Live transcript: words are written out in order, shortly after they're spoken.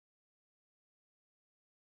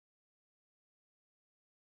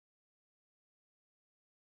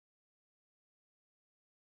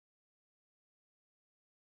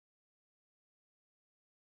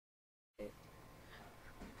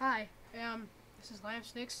Hi, this is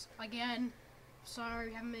Lampsticks again. Sorry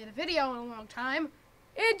we haven't made a video in a long time.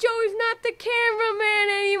 And Joey's not the cameraman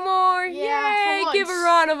anymore. Yeah, Yay! for Give a once.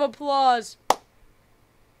 round of applause.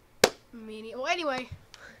 Well, anyway,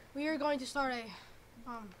 we are going to start a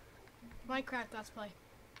Minecraft Let's Play.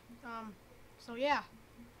 So yeah.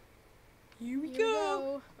 Here we Here we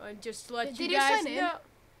go. And just to let Did you you guys sign in? know.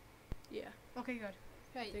 Yeah, Okay, good.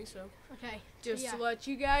 I Okay. think so. Okay. Just yeah. to let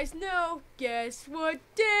you guys know, guess what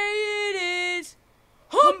day it is?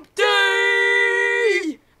 Hump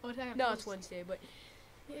Day! Oh, I gotta No, close it's Wednesday, but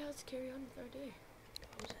yeah, let's carry on with our day.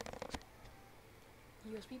 Close it.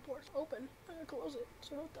 USB port's open. I gotta close it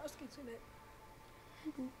so no dust gets in it.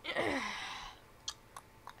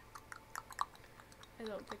 I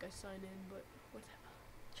don't think I signed in, but whatever.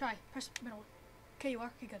 Try. Press the middle one. Okay, you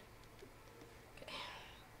are? Okay, good. Okay.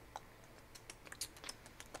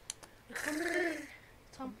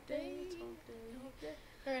 It's hump day. It's hump day. Hump day.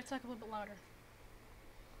 Alright, talk a little bit louder.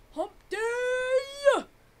 Hump Day!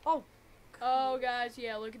 Oh. Oh, guys,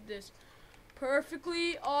 yeah, look at this.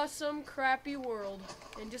 Perfectly awesome, crappy world.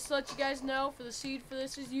 And just to let you guys know, for the seed for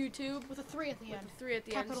this is YouTube. With a 3 at the With end. the 3 at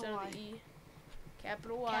the Capital end instead Y. of the E.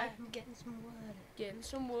 Capital Y. Yeah, I'm getting some wood. Getting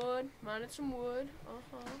some wood. Mining some wood.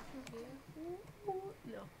 Uh-huh. Yeah. Ooh, ooh.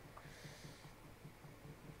 No.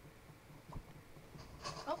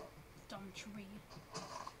 Oh, dumb tree.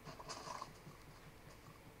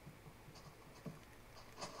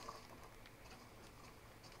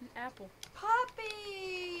 An apple.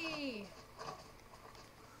 Puppy!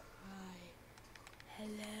 Hi.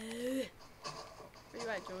 Hello. Where you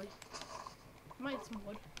at, Joey? Mine some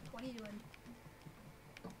wood. What are you doing?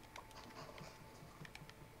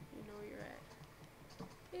 You know where you're at.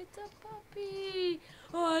 It's a puppy.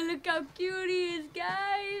 Oh, look how cute he is,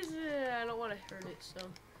 guys. I don't want to hurt it, so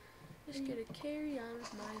just gonna carry on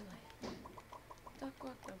with my life. Duck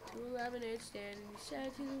walked up to a lemonade stand and he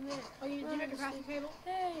said to the man, Oh, you did make a crafting table?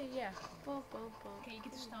 "Hey, yeah, bump, bump, bump." Okay, you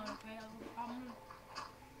get the stone, okay?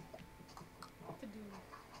 What to do?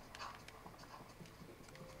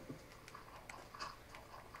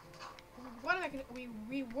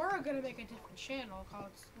 We were gonna make a different channel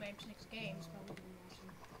called Lampsticks Games, but we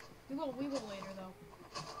didn't want to. We will later though.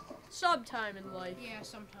 Sometime in life. Yeah,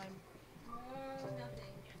 sometime.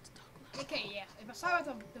 Nothing. Okay, yeah. If I saw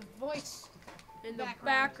the voice In the background.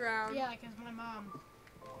 background. Yeah, because my mom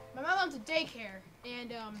owns a daycare,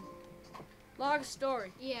 and Long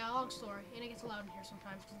story. yeah, long story, and it gets loud in here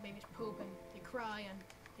sometimes because the babies poop and they cry and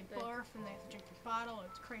they barf and they have to drink the bottle.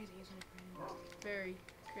 It's crazy, isn't it? Very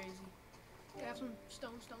crazy. I have some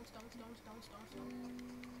stone.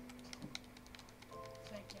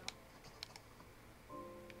 Thank you.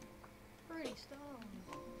 Pretty stone.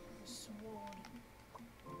 Sword.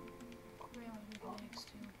 Really good next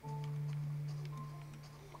to.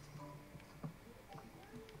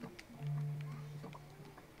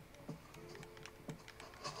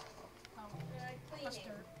 Oh, that's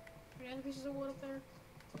dirt. Any other pieces of wood up there?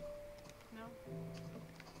 No?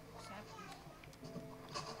 Sap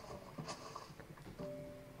piece.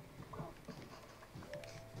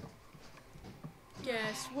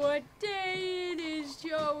 Guess what day it is,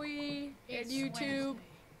 Joey? And It's YouTube.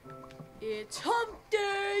 Wednesday. It's Hump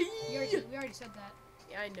Day. We already said that.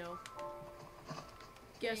 Yeah, I know.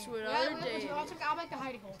 Guess Yeah. what Yeah, other day it is? I'll make the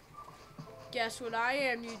hidey hole. Guess what I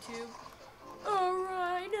am, YouTube? A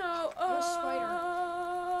RHINO. I'm a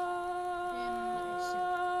spider.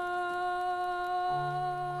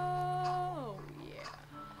 Oh, yeah.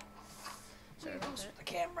 Sorry about that. The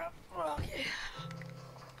camera. Okay.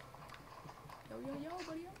 Yo, buddy, Yo.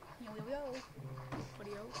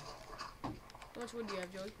 buddy, How much wood do you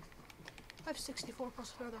have, Joey? I have 64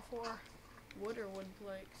 plus another 4. Wood or wood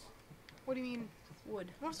planks? What do you mean?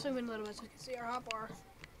 Wood. I'm gonna zoom in a little bit so you can see our hotbar.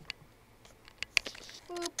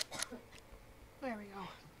 Boop. There we go.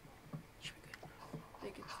 Should be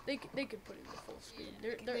good. They could put it in the full screen.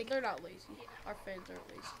 They're not lazy. Our fans aren't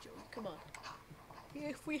lazy, Joey. Come on.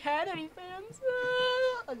 If we had any fans.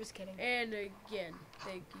 I'm just kidding. And again,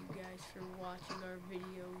 thank you guys for watching our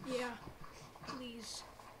videos. Yeah. Please.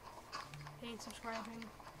 And subscribing.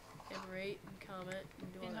 And rate and comment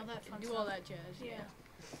and do And all all that, that fun and do stuff. all that jazz. Yeah.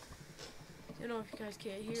 You know, if you guys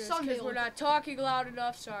can't hear us Someday because we're we'll- not talking loud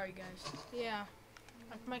enough, sorry guys. Yeah.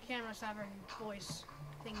 Like my camera's having voice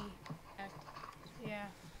thingy. Yeah.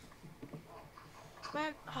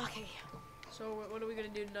 Man, okay. So what are we gonna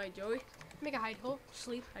do tonight, Joey? Make a hide hole,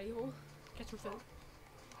 sleep, Hidey hole? get some food.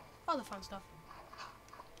 All the fun stuff.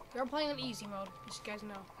 We're playing on easy mode, just so you guys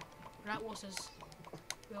know. We're not wusses.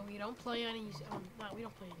 We don't play on easy. We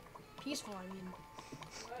don't play on peaceful, I mean.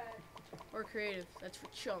 Or creative. That's for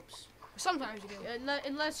chumps. Sometimes you do.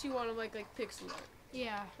 Unless you want to like pixel art,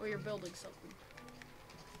 Yeah. or you're building something.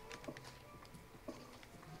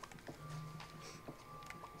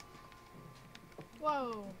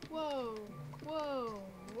 Whoa, whoa, whoa,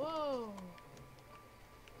 whoa.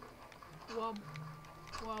 Wub.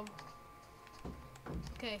 Wub.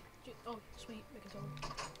 Okay. Oh, sweet. Make it over.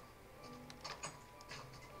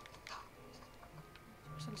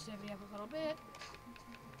 Sensitivity up a little bit.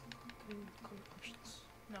 Options.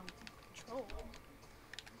 No. Control.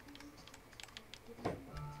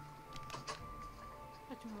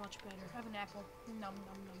 That's much better. I have an apple. Nom nom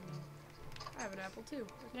nom nom. I have an apple too.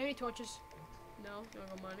 Any torches? No, you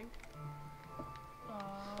wanna go mining?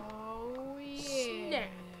 Oh yeah. Snap.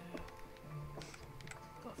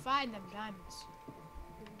 Go find them diamonds.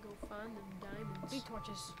 Go find them diamonds. Big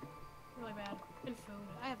torches. Really bad. And food.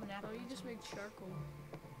 I have an apple. Oh, you just make charcoal.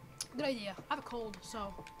 Good idea. I have a cold,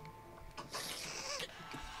 so. So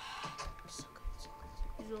good, so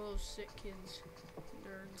good. These are those sick kids.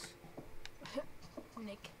 Nerds.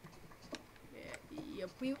 Nick. Yeah, yep.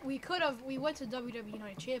 We went to WWE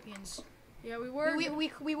United Champions. Yeah, we were. We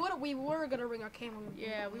were gonna bring our camera.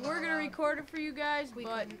 Yeah, we were gonna record it for you guys, We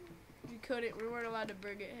but couldn't. we couldn't. We weren't allowed to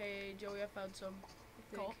bring it. Hey, Joey, I found some. I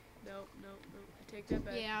think. Cool. No. I take that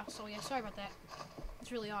back. Yeah, so yeah, sorry about that.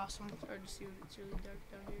 It's really awesome. It's hard to see when it's really dark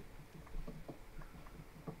down here.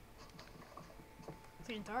 It's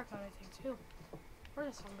getting dark out, I think, too. Where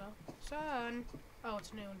does the sun go? Sun! Oh,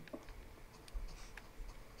 it's noon.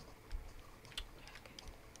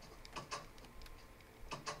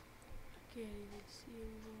 Can't even see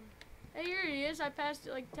anymore. Hey, here he is. I passed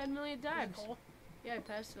it like 10 million times. Cool. Yeah, I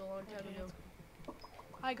passed it a long time ago.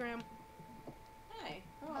 Hi, Graham. Hi.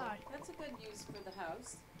 Oh, Hi. that's a good use for the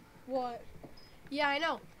house. What? Yeah, I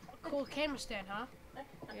know. A cool camera stand, huh?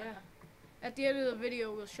 Yeah. At the end of the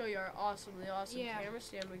video, we'll show you our awesome Yeah. camera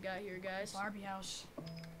stand we got here, guys. Barbie house.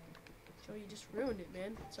 Joey, you just ruined it,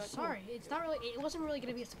 man. It's not cool. Sorry, it's not really. It wasn't really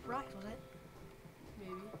gonna be a surprise, was it?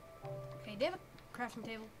 Maybe. Okay, do you have a crafting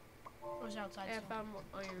table? Or is it outside Hey, I still? found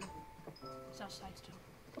iron. It's outside still.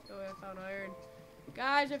 Joey, I found iron.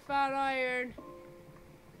 Guys, I found iron.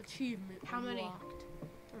 Achievement. How many? Unlocked.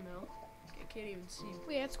 I don't know. I can't even see.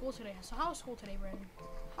 We had school today. So how was school today, Brandon?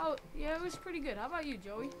 Yeah, it was pretty good. How about you,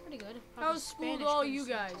 Joey? Pretty good. How was school to all you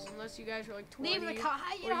guys? Unless you guys are like 20. Leave in the or you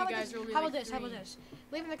guys are only how like about this? How about 3. this?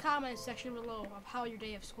 Leave in the comments section below of how your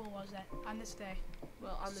day of school was on this day.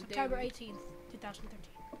 Well, on the September day. 18th, 2013.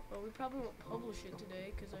 Well, we probably won't publish it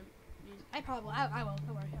today because I will. Don't worry, I will.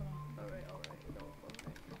 Alright. No, alright.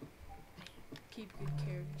 Keep good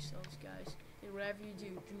care of yourselves, guys. And whatever you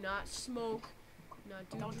do not smoke,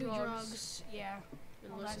 Don't do drugs. Yeah.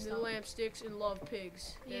 and all listen that to the stuff. lamp sticks and love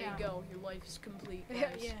pigs. There Yeah. you go. Your life is complete, Yeah.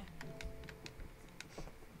 guys. Yeah.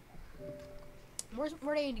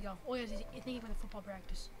 Where'd Andy go? Oh yeah, he's thinking about the football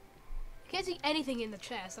practice. You can't see anything in the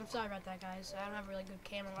chest. I'm sorry about that, guys. I don't have a really good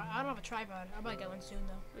camera. I don't have a tripod. I'll probably get one soon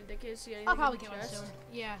though. Wait, they can't see anything. I'll probably in the get one chest? soon.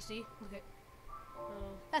 Yeah. See, look at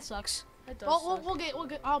Oh, that sucks. that does Well, suck. we'll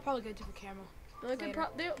get. I'll probably get a different camera. later.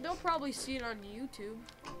 They'll probably see it on YouTube.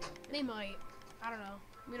 They might. I don't know.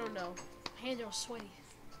 We don't know. My hands are all sweaty.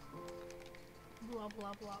 Blah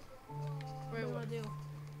blah blah. Wait, What what? do I do?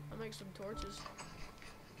 I'll make some torches.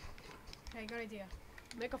 Okay, good idea.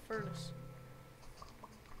 Make a furnace.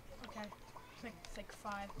 Okay. Make like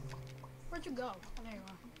 5. Where'd you go? Oh, there you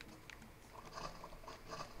are.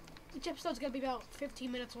 Each episode's gonna be about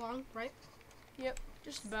 15 minutes long, right? Yep,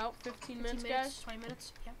 just about 15 minutes, 15 guys. 20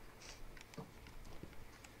 minutes, yep.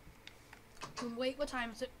 Wait, what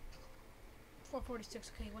time is it?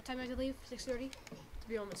 4:46. Okay, what time do I have to leave? 6:30? To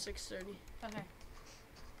be home at 6:30 Okay.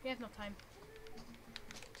 We have no time.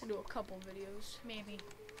 to do a couple videos. Maybe.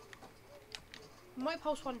 We might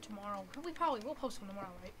post one tomorrow. We probably will post one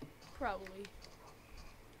tomorrow, right? Probably.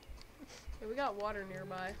 Hey, we got water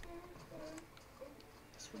nearby.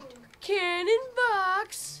 Sweet. Cannon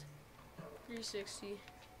box. 360.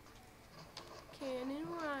 Cannon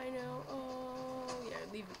Rhino. Oh yeah,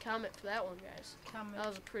 leave a comment for that one, guys. Comment. That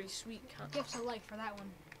was a pretty sweet comment. Give us a like for that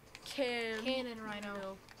one. Cannon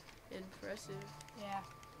Rhino. Impressive. Yeah.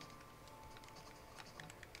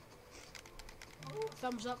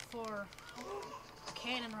 Thumbs up for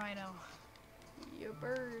Cannon Rhino.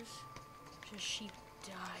 Yippers. Just sheep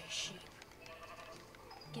die, sheep.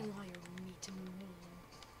 Give me all your meat and wool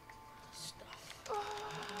stuff.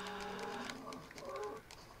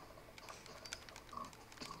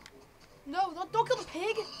 No, don't kill the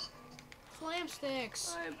pig! Flam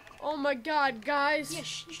sticks. Oh my God, guys. Yeah, you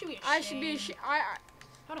should be ashamed. I should be ashamed.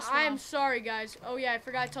 How to I'm swallow. sorry, guys. Oh yeah, I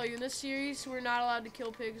forgot to tell you. In this series, we're not allowed to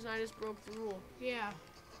kill pigs, and I just broke the rule. Yeah.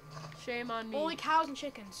 Shame on me. Only cows and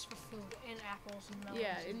chickens for food, and apples and melons.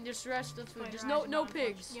 Yeah, and just the rest of the food. Spider Just eyes and no melon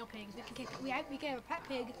pigs. No pigs. We can have a pet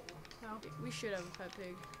pig. No. We should have a pet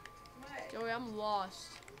pig. What? Joey, I'm lost.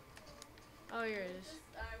 Oh, here it is.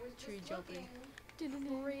 I was Tree just jumping.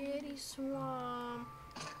 looking. Pretty swamp.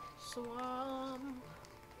 Swamp.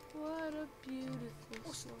 What a beautiful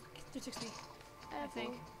Oh, swamp. 360, I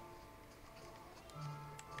think.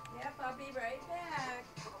 Yep, I'll be right back.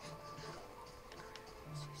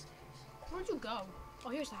 Where'd you go? Oh,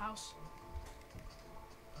 here's the house.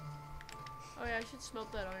 Oh yeah, I should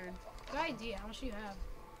smelt that iron. Good idea. How much do you have?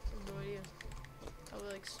 I have no idea. Probably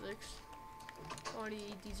like 6. I want to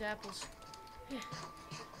eat these apples. Yeah.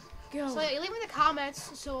 Go. So yeah, leave in the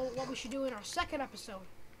comments so what we should do in our second episode.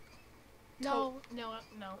 No.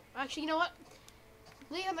 Actually, you know what?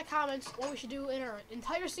 Leave in the comments what we should do in our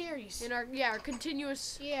entire series. In our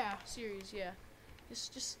continuous Yeah. series, yeah.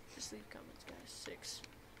 Just leave comments, guys. 6.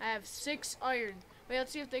 I have 6 iron. Wait,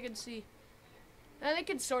 let's see if they can see. They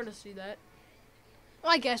can sort of see that.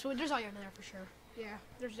 Well, I guess there's iron in there for sure. Yeah,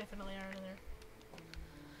 there's definitely iron in there.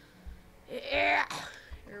 Yeah.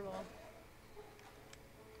 Airball.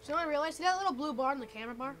 So I realized, see that little blue bar in the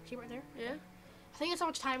camera bar? See right there? Yeah. I think that's how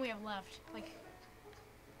much time we have left. Like,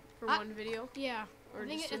 For one video. yeah. Or I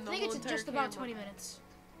think, just I in the think whole it's entire just about camera? 20 minutes.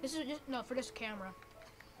 This is just, no, for this camera.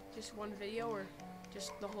 Just one video or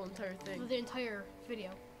just the whole entire For thing? the entire video.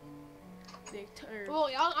 The entire. Well,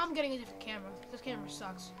 I'm getting a different camera. This camera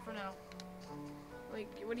sucks for now. Like,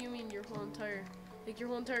 what do you mean your whole entire? Like your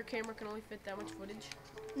whole entire camera can only fit that much footage?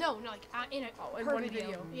 No, like in a In per one video.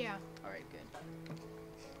 video. Yeah, All right, good.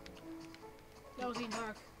 that was getting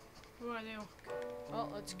dark. What do I do? Well,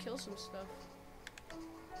 let's kill some stuff.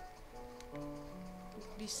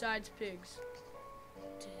 Besides pigs.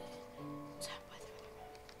 The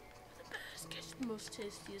best, most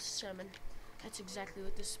tastiest salmon. That's exactly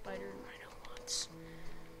what this spider and rhino wants.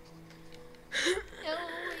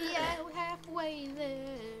 Oh yeah, we're halfway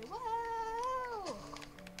there. Whoa!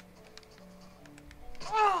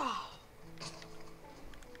 Ah!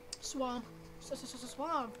 Swamp.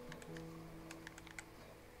 Swamp.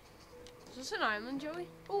 Is this an island, Joey?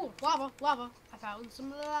 Ooh, lava, lava. I found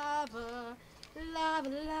some lava. Lava,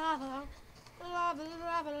 lava. Lava,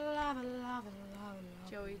 lava, lava, lava, lava.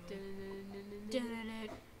 Joey. Did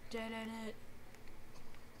it. Did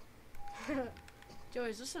it. Joey,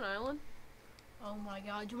 is this an island? Oh my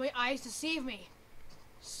god, do my eyes deceive me?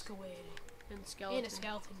 Squid. And skeleton. And a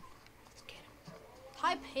skeleton. Let's get him.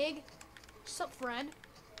 Hi, pig. What's up, friend?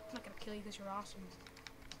 I'm not gonna kill you because you're awesome.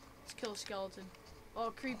 Let's kill a skeleton.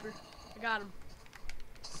 Oh, creeper. I got him.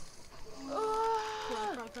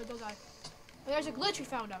 Don't die. Oh, there's a glitch we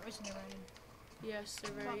found out, isn't there, Ryan? Yes,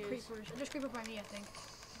 there About very is. creepers. There's creeper by me, I think.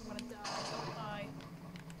 I'm gonna die. Don't die.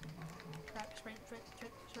 Crap, sprint.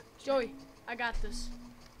 Joey, I got this.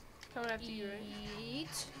 Coming after you, right?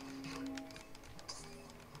 Eat.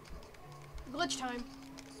 Glitch time.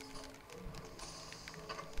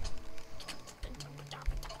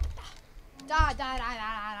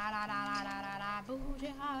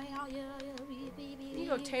 You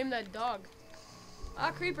go tame that dog.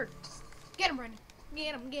 Ah, creeper. Get him, Brandon.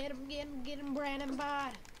 Get him, Brandon,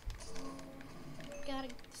 bud. Gotta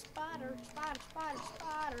get the spider.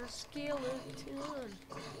 Skeleton.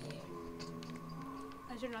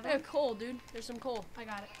 Is there another Hey, one? coal, dude. There's some coal. I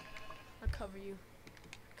got it. I'll cover you.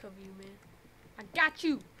 Man. I got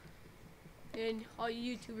you. And all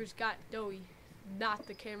you YouTubers got Doey, not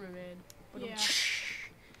the cameraman. But Yeah.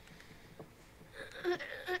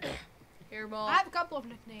 Hairball. I have a couple of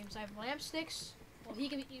nicknames. I have Lampsticks. Well, he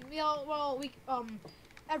can be.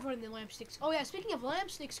 Everyone in the Lampsticks. Oh yeah, speaking of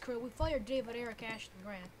Lampsticks crew, we fired David, Eric, Ashton,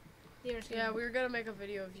 Grant. Yeah, we were gonna make a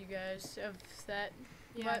video of you guys of that.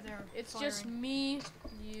 Yeah, but they're it's firing. just me,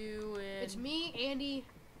 you, and It's me, Andy,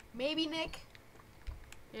 maybe Nick.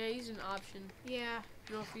 Yeah, he's an option. Yeah. I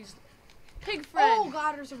don't know if he's pig friend. Oh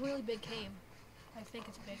god, there's a really big cave. I think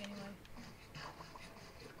it's big anyway.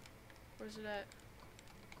 Where's it at?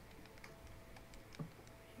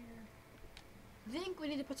 Here. I think we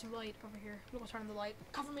need to put some light over here. We'll turn on the light.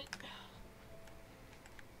 Cover me.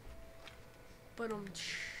 But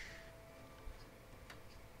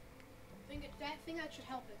I think that should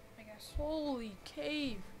help it, I guess. holy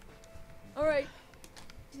cave. All right.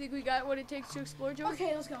 Do you think we got what it takes to explore, Joey?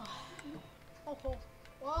 Okay, let's go. Oh, cool.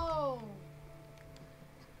 Whoa.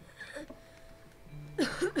 I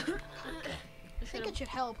think it should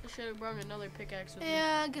help. I should have brought another pickaxe with me.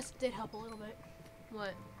 Yeah, I guess it did help a little bit.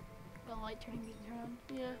 What? The light getting turned on.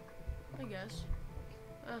 Yeah, I guess.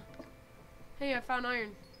 Hey, I found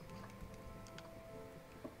iron.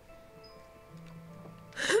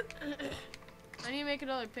 I need to make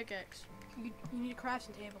another pickaxe. You need a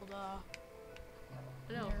crafting table, duh.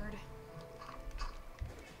 I know. Nerd.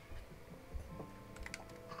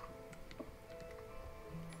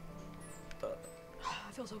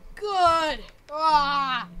 I feel so good.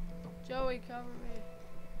 Ah! Joey, cover me.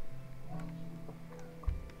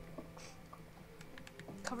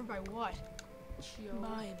 Covered by what? Joey.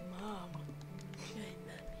 My mom.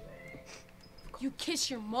 You kiss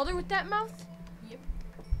your mother with that mouth? Yep.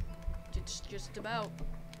 It's just about.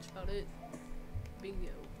 That's about it. Bingo.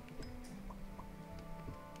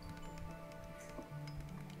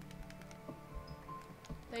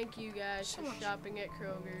 Thank you guys So for much. shopping at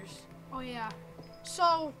Kroger's. Oh yeah.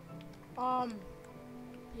 So,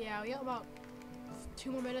 yeah, we got about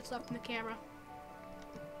 2 more minutes left in the camera.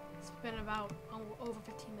 It's been about over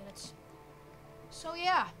 15 minutes. So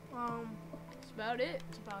yeah, That's about it.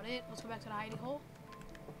 that's about it. Let's go back to the hidey hole.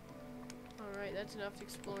 Alright, that's enough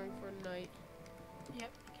exploring for tonight. Yep.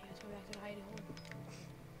 Okay, let's go back to the hidey hole.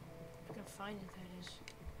 If I can find it, that is.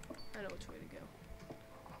 I know which way to go.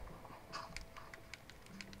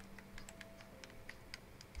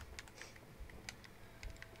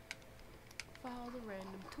 Follow the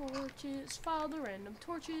random torches, follow the random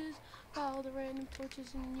torches, follow the random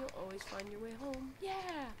torches, and you'll always find your way home. Yeah!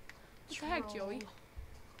 What the heck, Joey? Troll.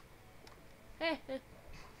 Hey, hey.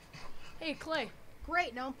 Hey, Clay.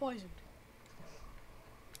 Great, now I'm poisoned.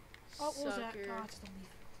 Oh, what was that? Sucker. Oh, it's the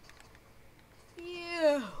leaf.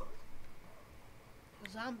 Ew. A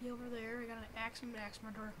zombie over there. I got an axe and an axe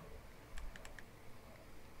murderer.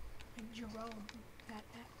 Like Jerome, that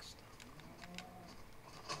axe.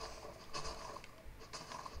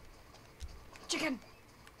 Chicken!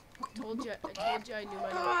 I told you I knew my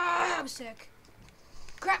name. Ah, I'm sick.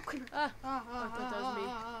 Crap, creeper. Ah, Ah, I thought that was me.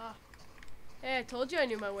 ah. Hey, I told you I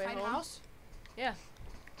knew my way Find a home. house? Yeah.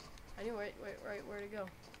 I knew right where to go.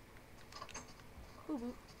 Boo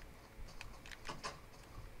boo.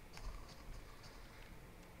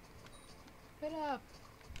 Wait up.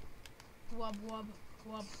 Wub wub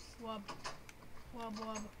wub wub wub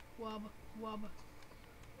wub wub wub.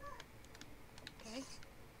 Okay.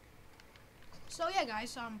 So yeah,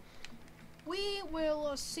 guys, we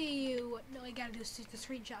will see you. No, I gotta do the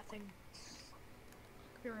screenshot thing.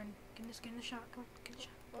 Come here, and get in the shot. Come on, get in the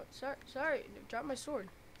shot. Oh, sorry. Drop my sword.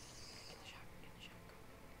 Get in the shot. Get in the shot.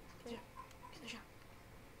 Go. Get in the shot.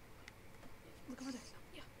 Look over there.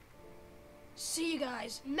 Yeah. See you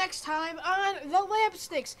guys next time on the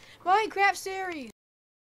Lampsticks Minecraft series.